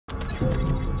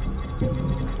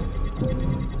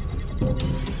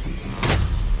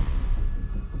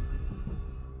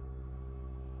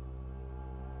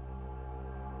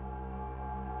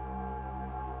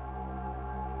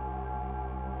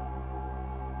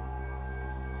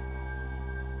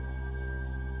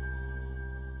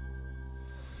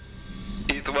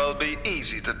It will be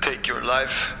easy to take your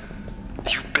life.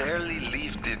 You barely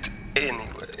lived it anyway.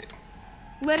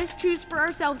 Let us choose for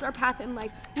ourselves our path in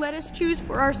life. Let us choose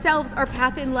for ourselves our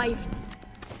path in life.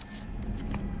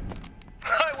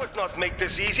 I would not make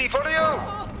this easy for you.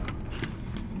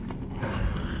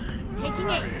 Taking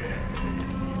it.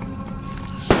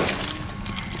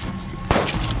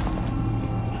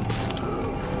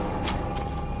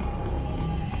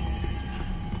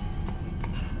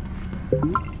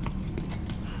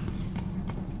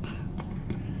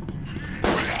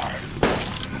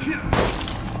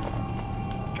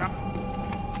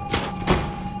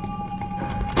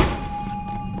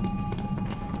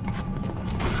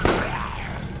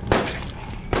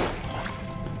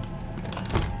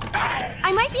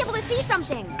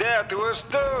 Something. That was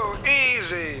too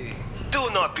easy. Do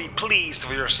not be pleased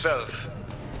with yourself.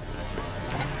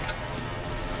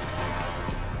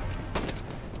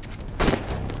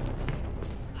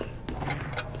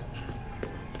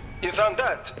 You found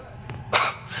that?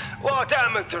 What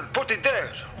amateur put it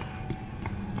there?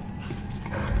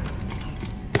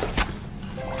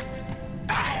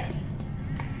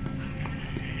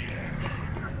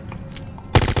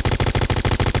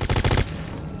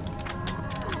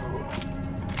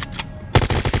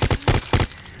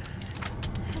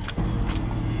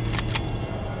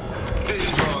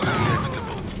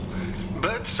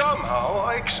 Somehow,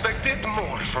 I expected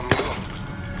more from you.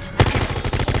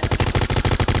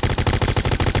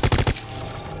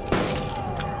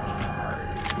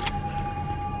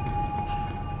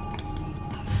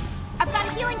 I've got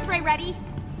a healing spray ready.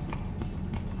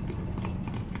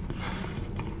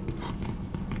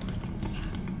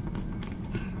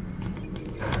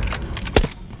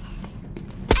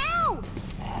 Ow!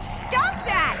 Stop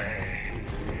that!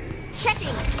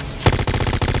 Checking.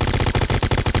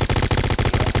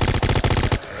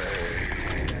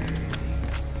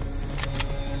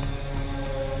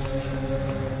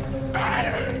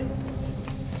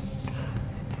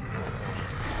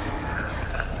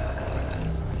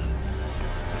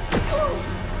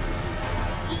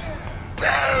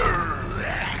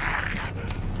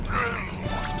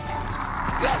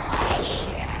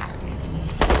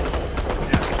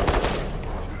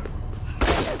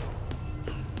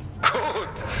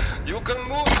 You can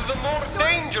move to the more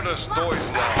dangerous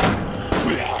toys now.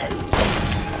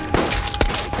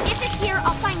 If it's here,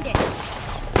 I'll find it.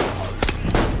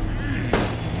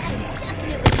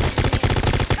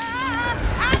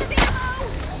 Out of ammo!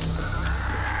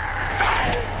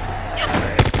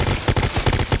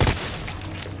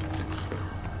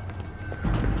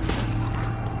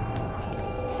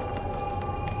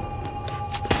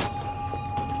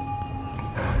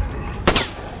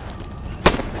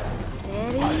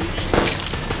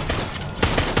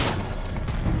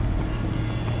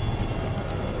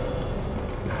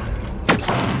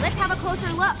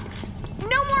 Closer look.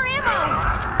 No more ammo!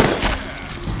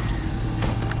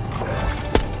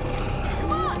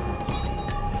 Come on!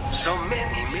 So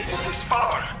many made it this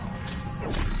far.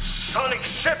 It's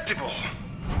unacceptable.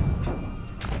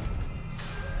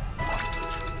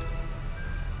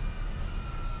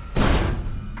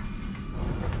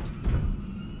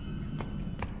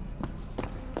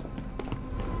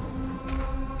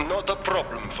 Not a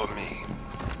problem for me.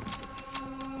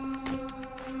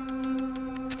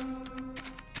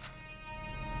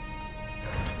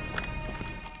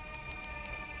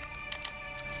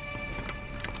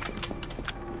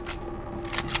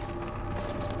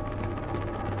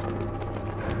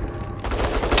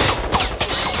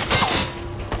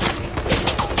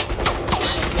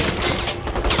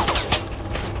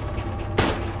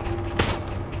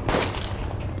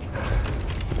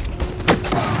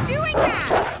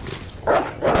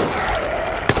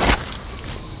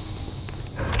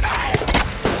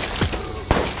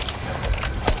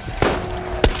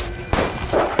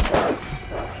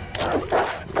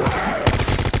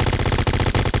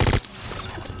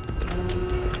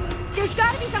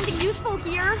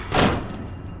 Here.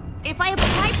 If I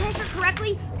apply pressure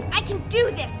correctly, I can do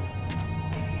this.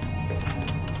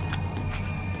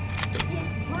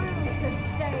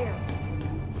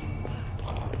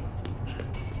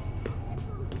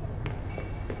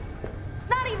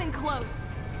 Not even close.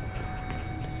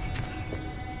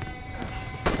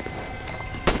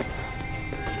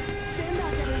 Stand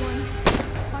back, everyone.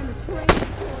 I'm a trained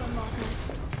killer, Marco.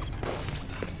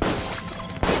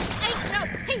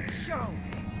 peep show!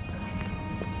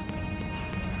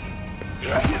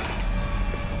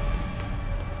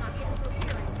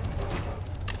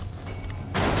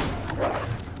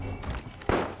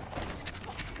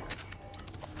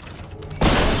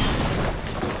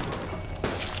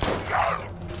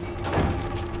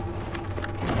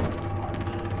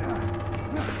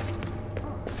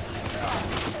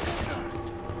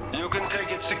 You can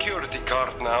take its security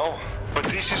card now, but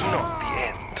this is not the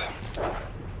end.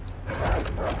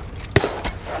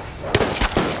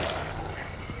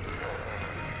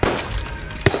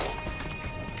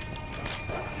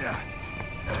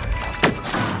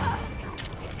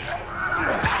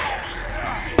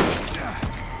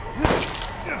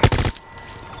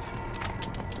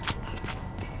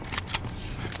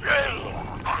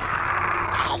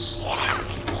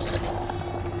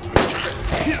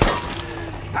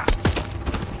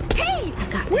 Hey!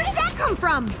 Where did that come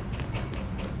from?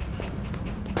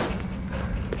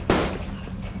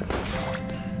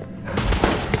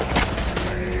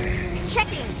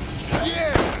 Checking. I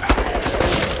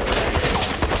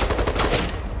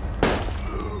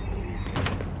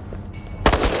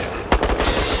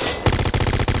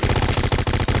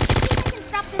can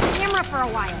stop this camera for a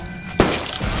while.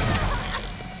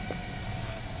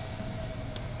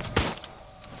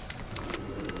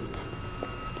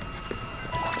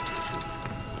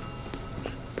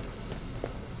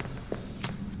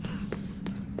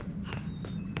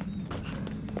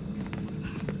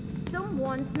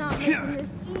 Someone's not making this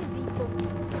easy for me.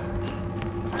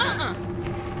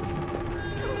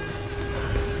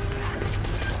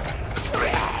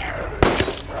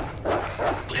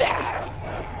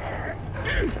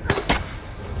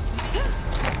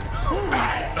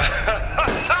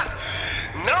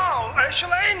 Now I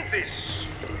shall end this!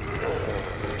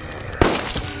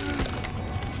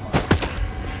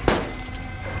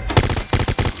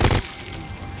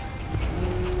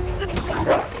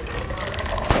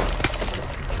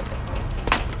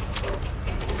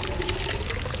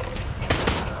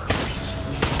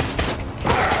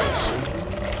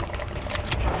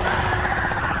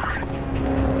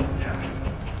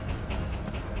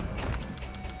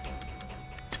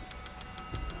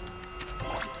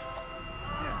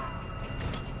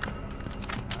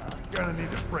 Gonna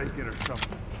need to break it or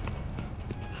something.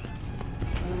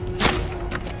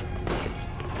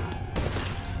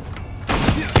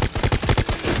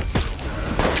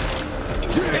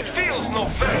 It feels no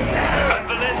better, and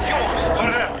will end yours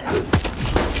forever.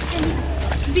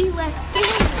 And be less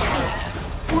scary.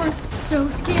 Or so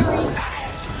scary.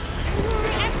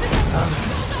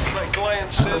 My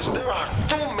client says there are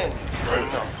too many.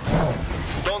 No.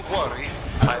 Don't worry,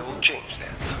 I will change that.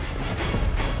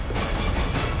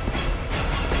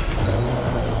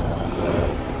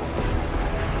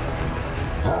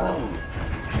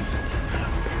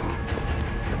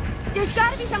 There's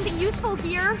gotta be something useful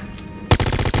here.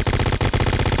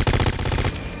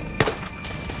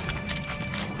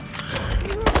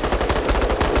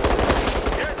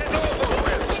 Get it over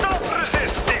with! Stop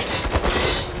resisting!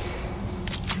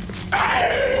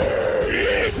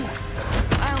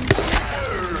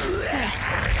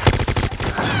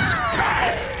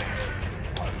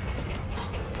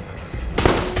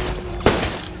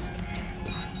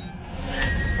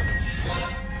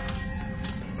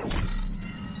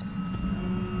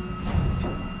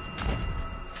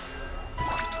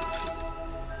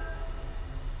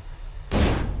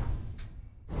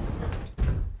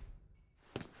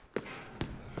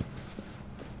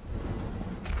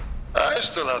 I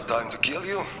still have time to kill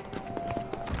you.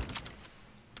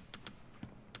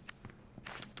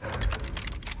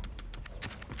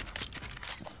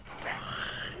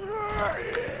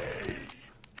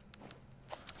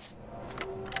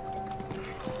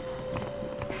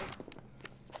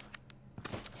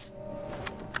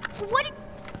 What?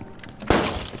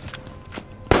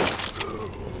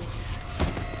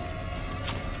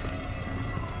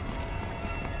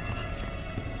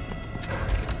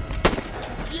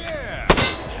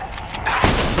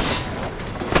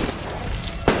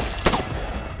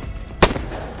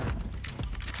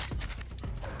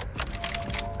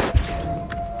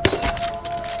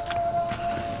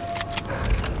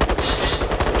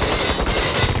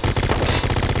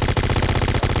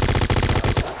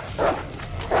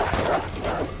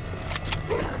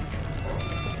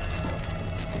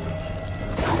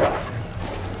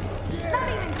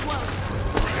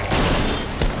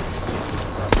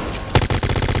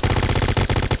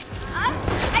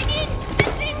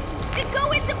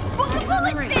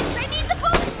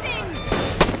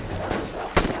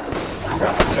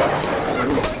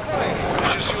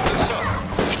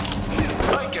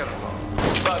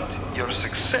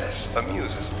 success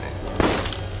amuses me.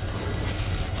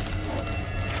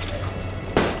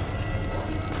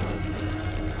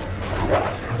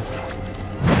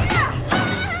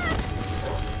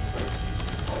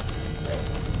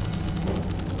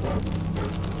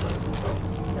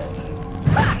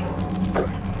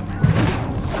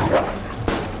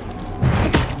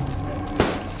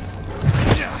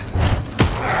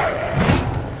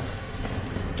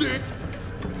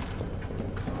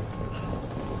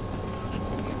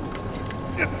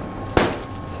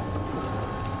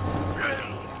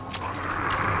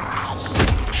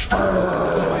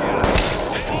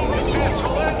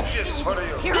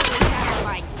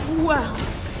 Wow.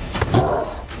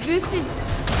 This is...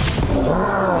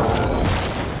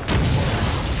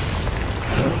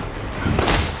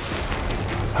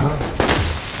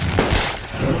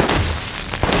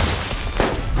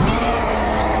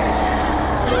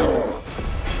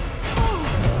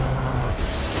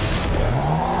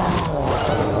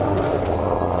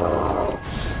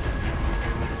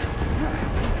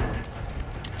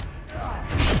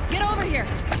 Get over here!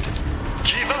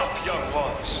 Give up, young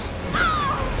ones.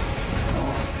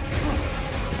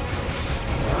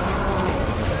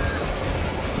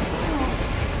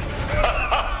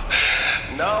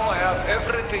 Now I have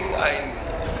everything I need.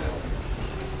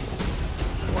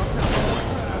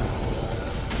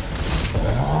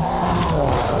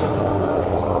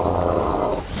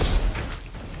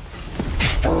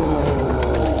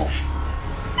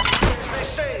 As they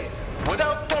say,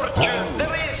 without torture,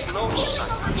 there is no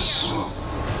science.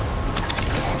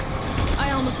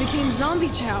 I almost became zombie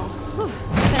chow. Whew.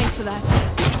 Thanks for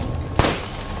that.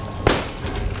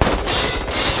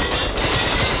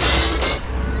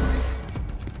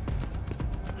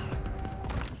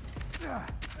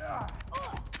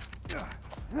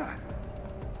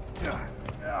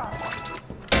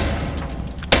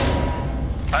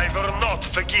 I will not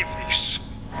forgive this.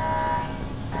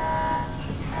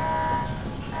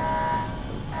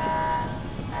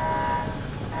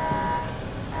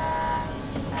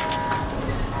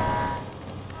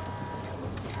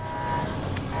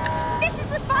 This is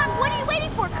the spot! What are you waiting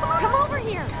for? Come over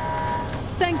here!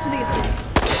 Thanks for the assist.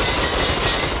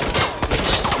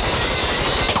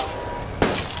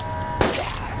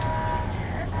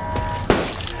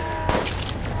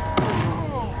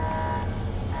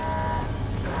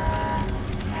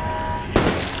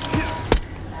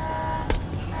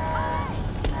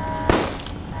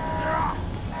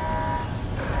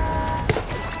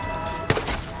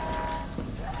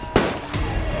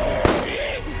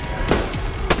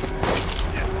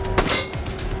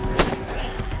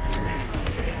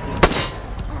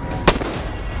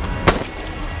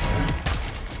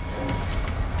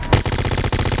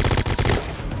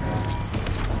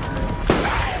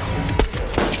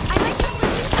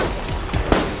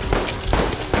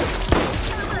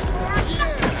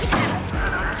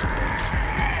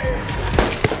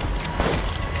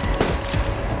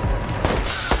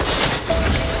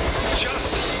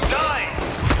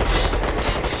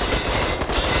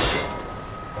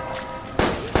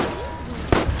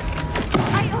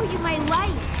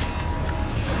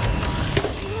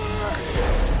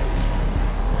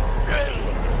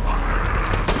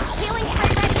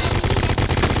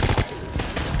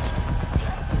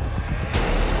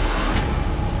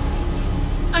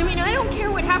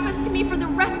 happens to me for the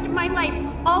rest of my life.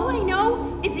 All I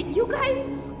know is that you guys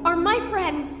are my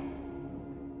friends.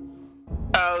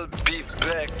 I'll be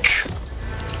back.